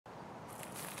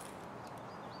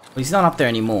Well, he's not up there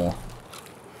anymore.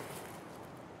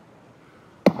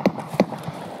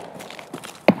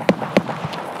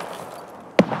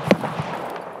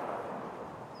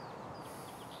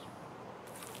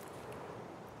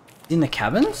 In the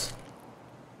cabins?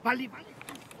 The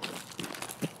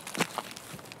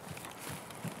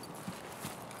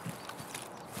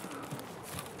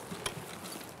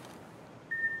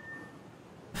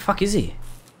fuck is he?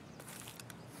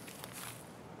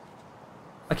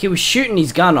 Like he was shooting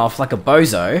his gun off like a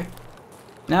bozo.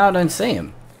 Now I don't see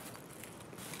him.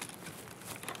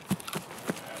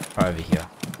 Right over here.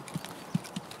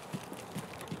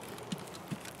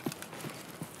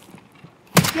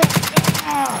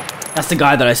 That's the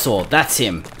guy that I saw. That's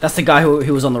him. That's the guy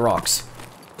who was on the rocks.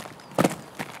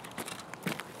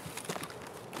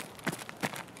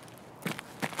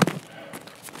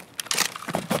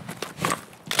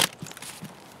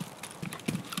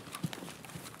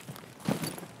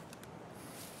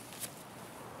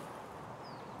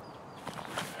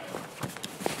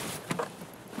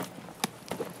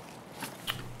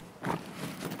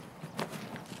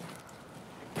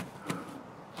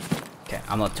 Okay,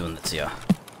 I'm not doing this here.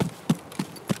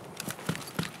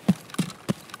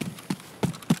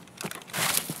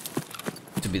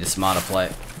 To be the smarter play.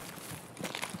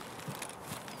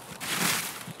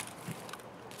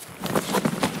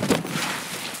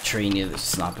 Tree near the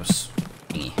sniper's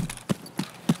thingy.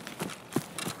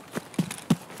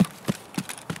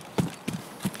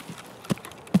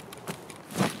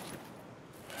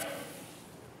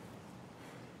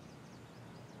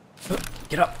 Oh,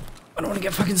 get up! I don't want to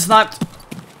get fucking sniped.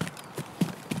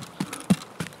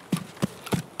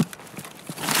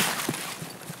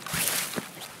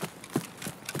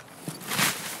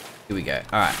 Here we go.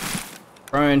 Alright.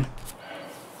 Prone.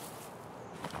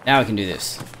 Now we can do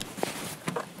this.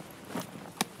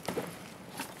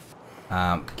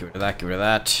 Get rid of that, get rid of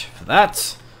that. For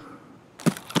that.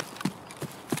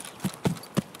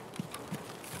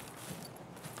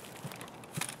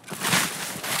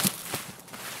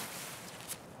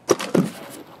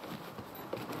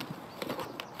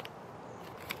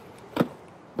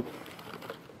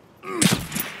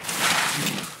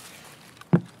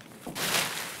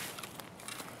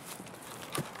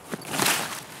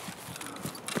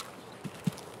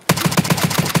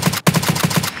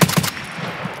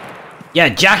 Yeah,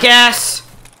 jackass!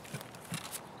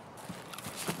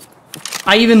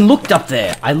 I even looked up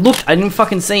there. I didn't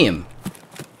fucking see him.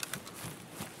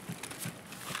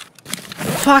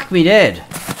 Fuck me dead.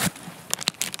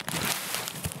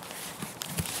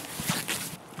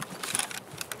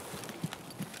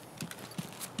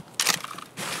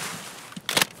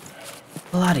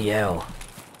 Bloody hell.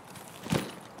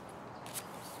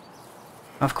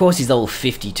 Of course he's level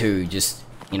 52, just,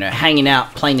 you know, hanging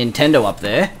out playing Nintendo up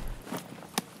there.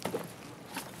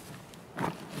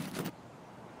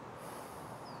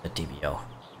 DBL.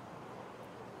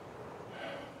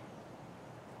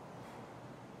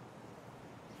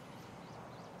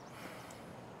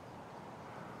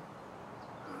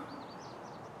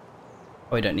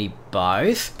 Oh, we don't need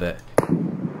both, but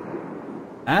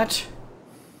that.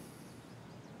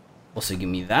 Also give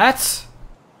me that.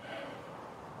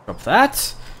 Drop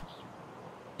that.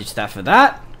 Ditch that for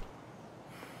that.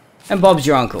 And Bob's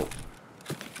your uncle.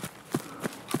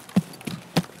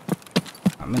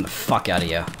 I'm in the fuck out of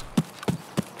here.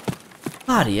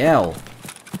 Bloody hell.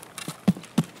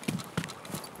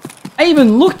 I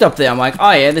even looked up there. I'm like,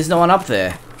 oh yeah, there's no one up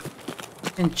there.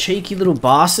 And cheeky little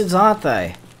bastards, aren't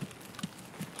they?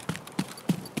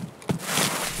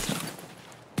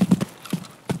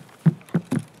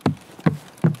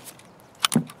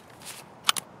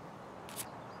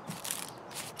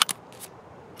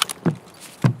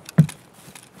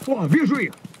 О, вижу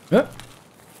их!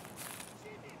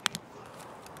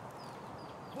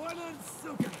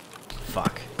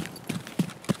 Fuck.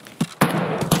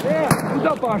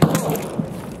 Куда пошел?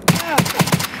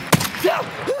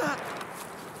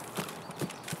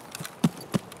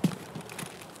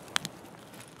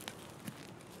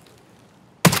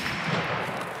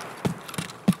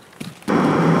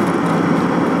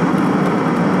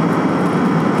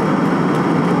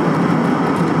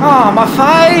 Oh, my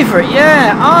favourite,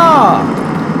 yeah, oh!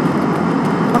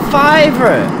 My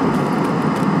favourite!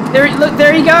 There, look,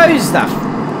 there he goes, stuff.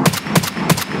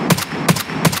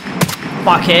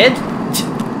 Fuckhead.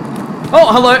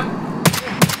 Oh, hello.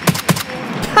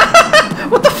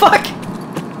 What the fuck?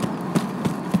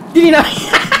 Did he know?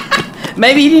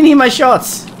 Maybe he didn't hear my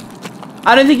shots.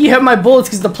 I don't think he heard my bullets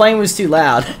because the plane was too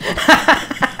loud.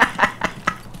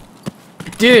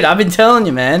 Dude, I've been telling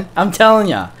you, man. I'm telling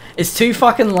you. It's too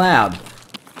fucking loud.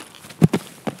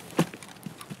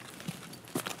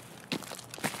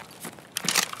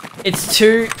 It's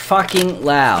too fucking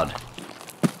loud.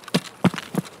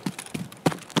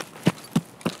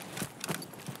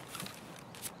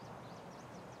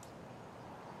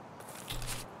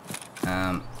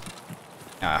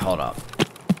 Alright, hold up.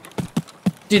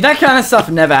 Dude, that kind of stuff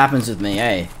never happens with me,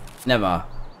 eh? Never.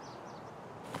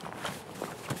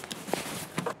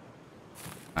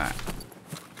 Alright.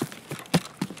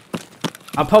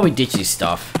 I'll probably ditch his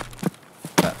stuff.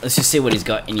 But let's just see what he's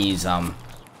got in his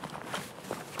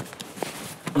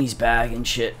bag and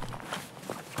shit.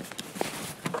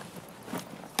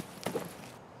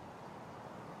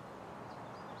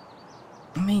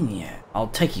 I mean, yeah, I'll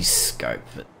take his scope,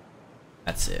 but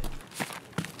that's it.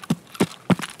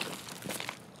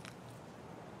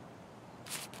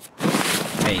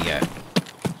 There you go.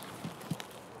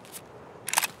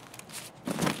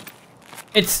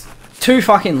 It's too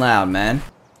fucking loud, man.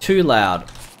 Too loud.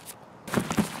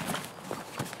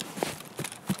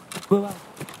 Ooh,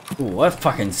 that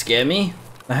fucking scared me.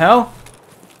 The hell?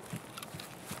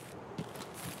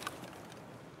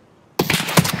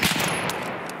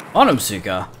 On him,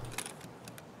 Suka.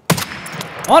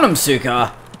 On him,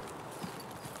 Suka.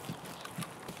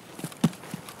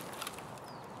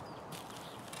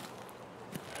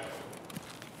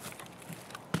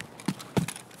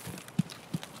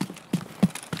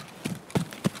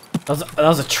 That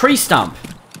was a tree stump.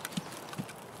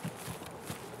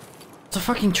 It's a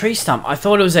fucking tree stump. I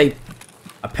thought it was a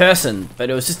person, but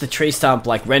it was just a tree stump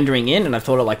like rendering in, and I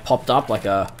thought it like popped up like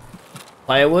a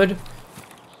player would.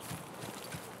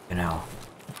 You know.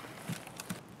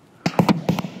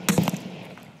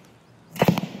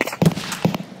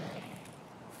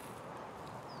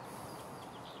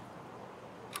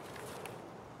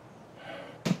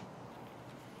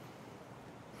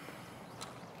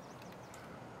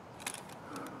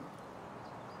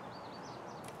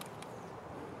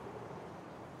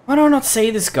 Why do I not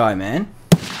see this guy, man?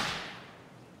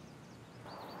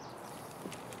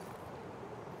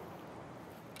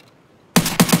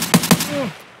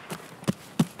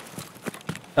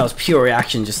 That was pure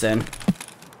reaction just then.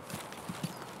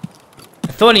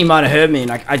 I thought he might have heard me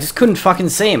and I just couldn't fucking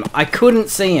see him. I couldn't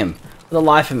see him for the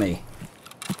life of me.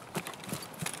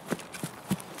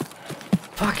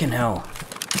 Fucking hell.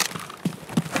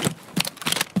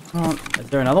 Oh, is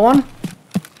there another one?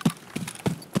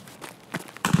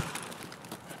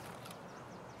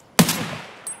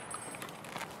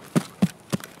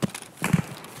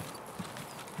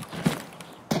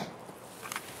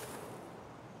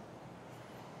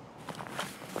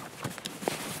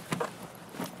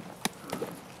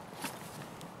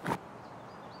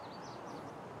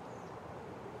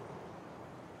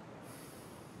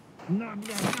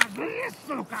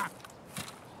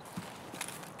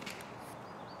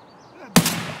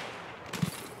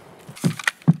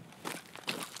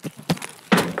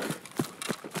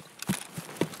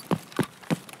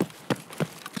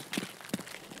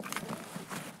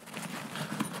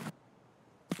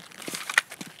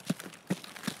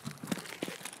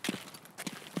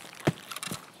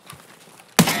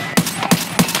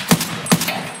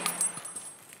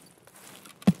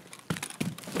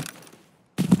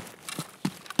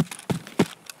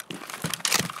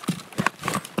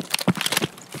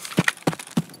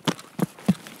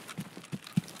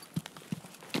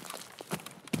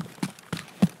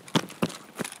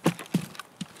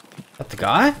 That the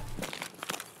guy?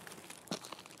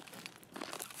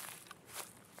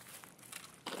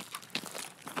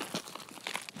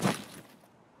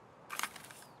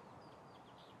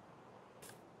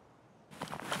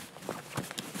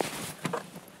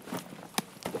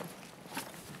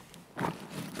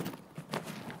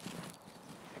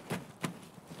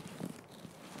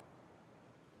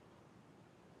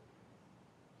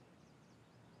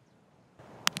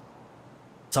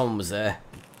 Someone was there.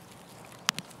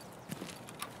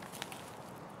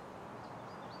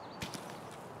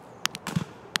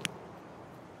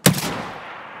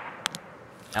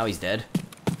 Now he's dead.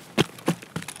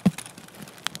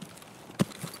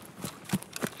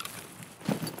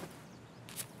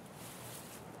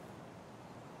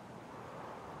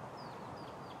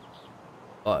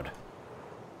 God.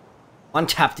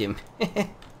 Untapped him.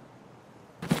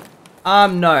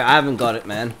 No, I haven't got it,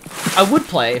 man. I would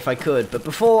play if I could, but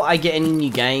before I get any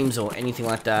new games or anything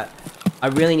like that, I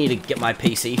really need to get my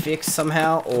PC fixed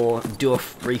somehow, or do a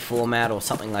reformat or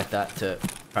something like that to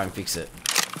try and fix it.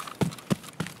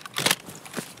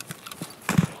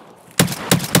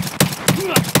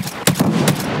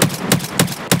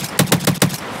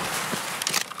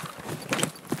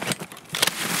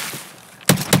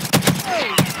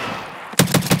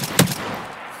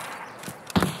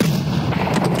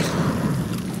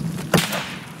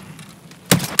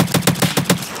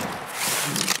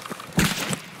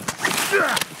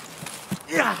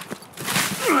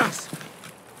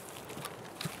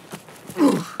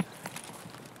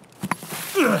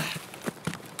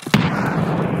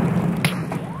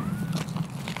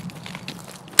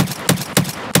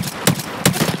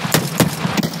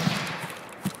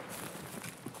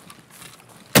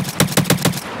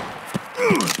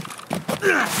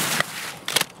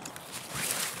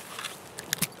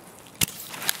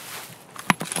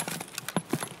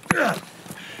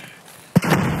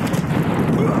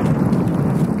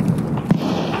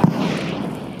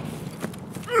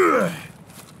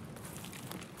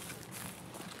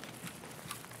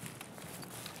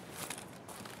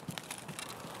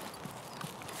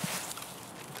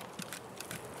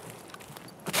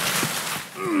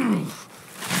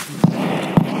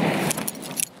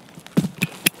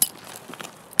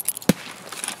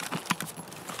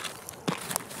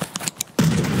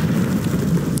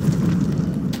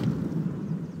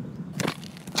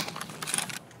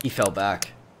 He fell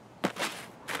back.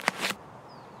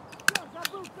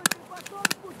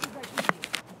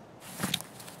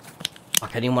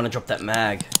 Fuck, I didn't want to drop that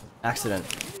mag. Accident.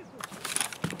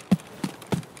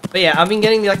 But yeah, I've been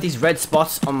getting like these red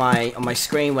spots on my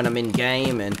screen when I'm in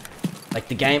game, and like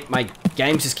my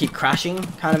games just keep crashing,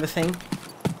 kind of a thing.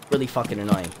 Really fucking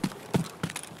annoying.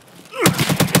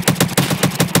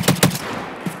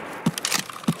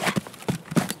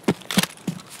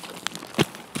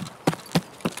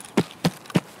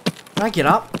 Can I get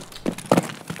up?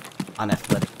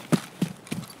 Unathletic.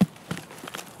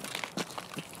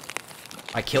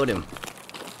 I killed him.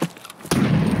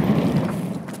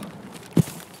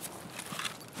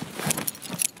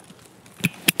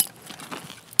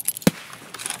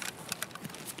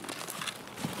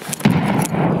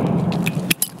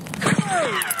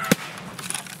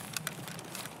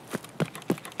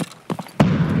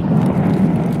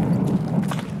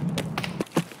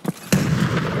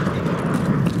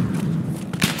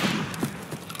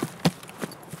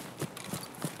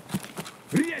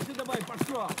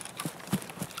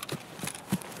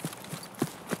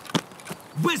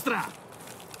 Быстро!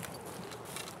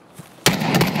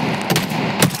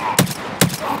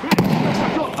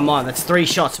 Come on, that's 3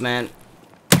 shots, man.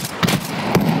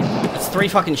 That's 3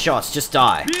 fucking shots. Just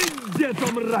die. Пиздец,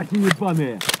 мрази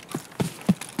ебаные!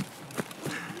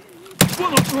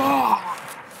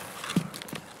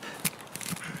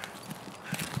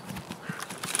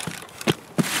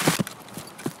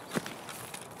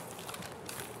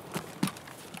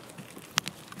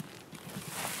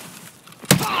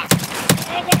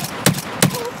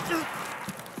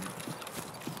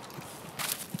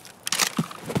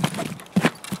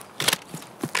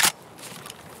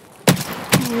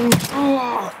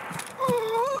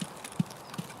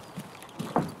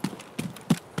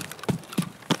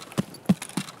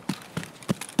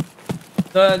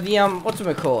 The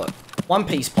whatchamacallit? One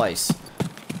Piece place.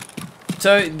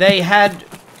 So they had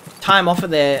time offer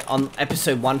there on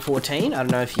episode 114. I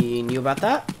don't know if you knew about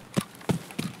that.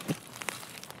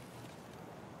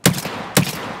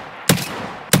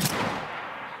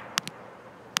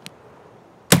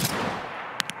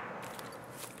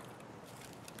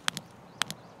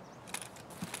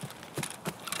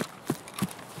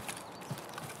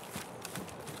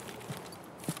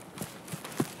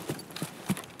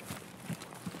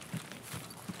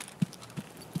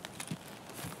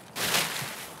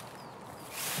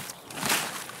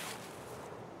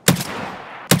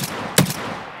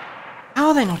 How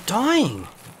are they not dying?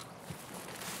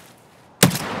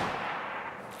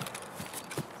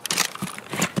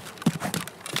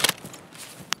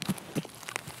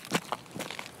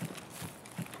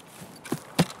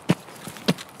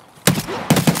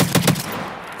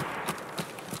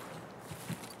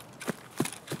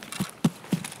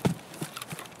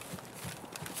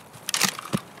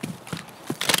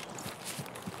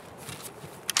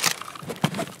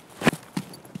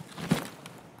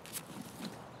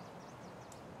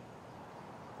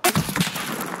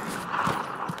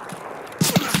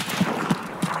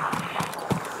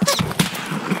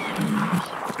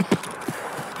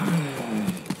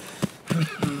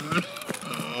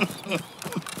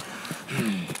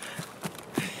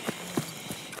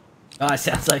 Oh, it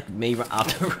sounds like me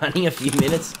after running a few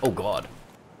minutes. Oh god.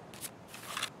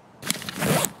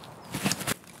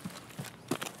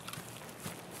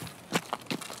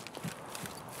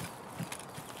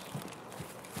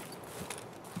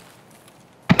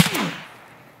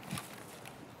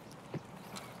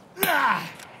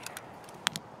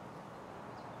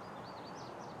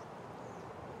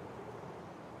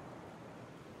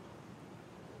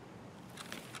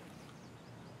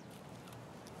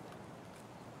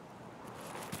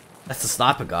 That's the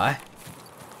sniper guy.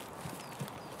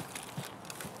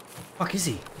 Fuck is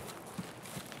he?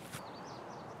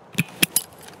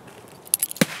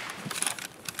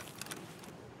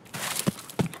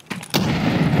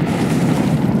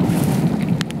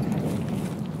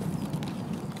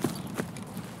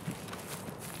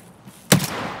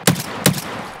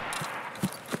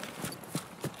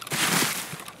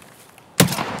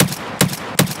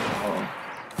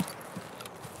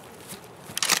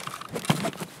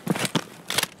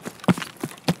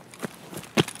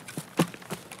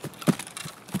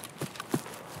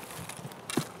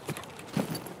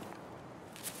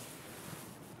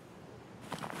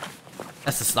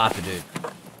 That's the sniper dude.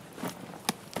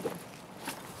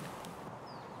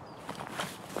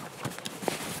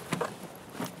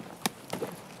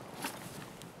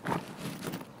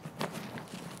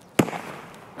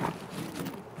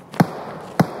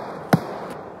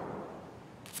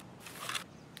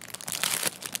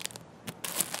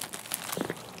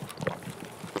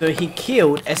 So he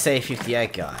killed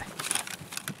SR-28 guy.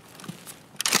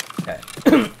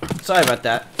 Okay. Sorry about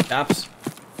that, chaps.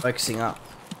 Focusing up.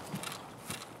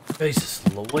 Jesus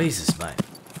Louises, mate.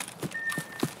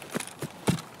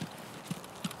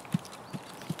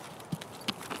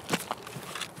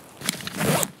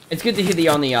 It's good to hear that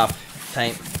you're on the up,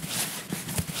 Tank.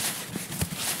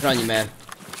 Good on you, man.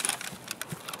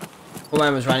 Poor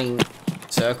man was running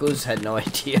circles, had no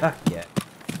idea. Yeah.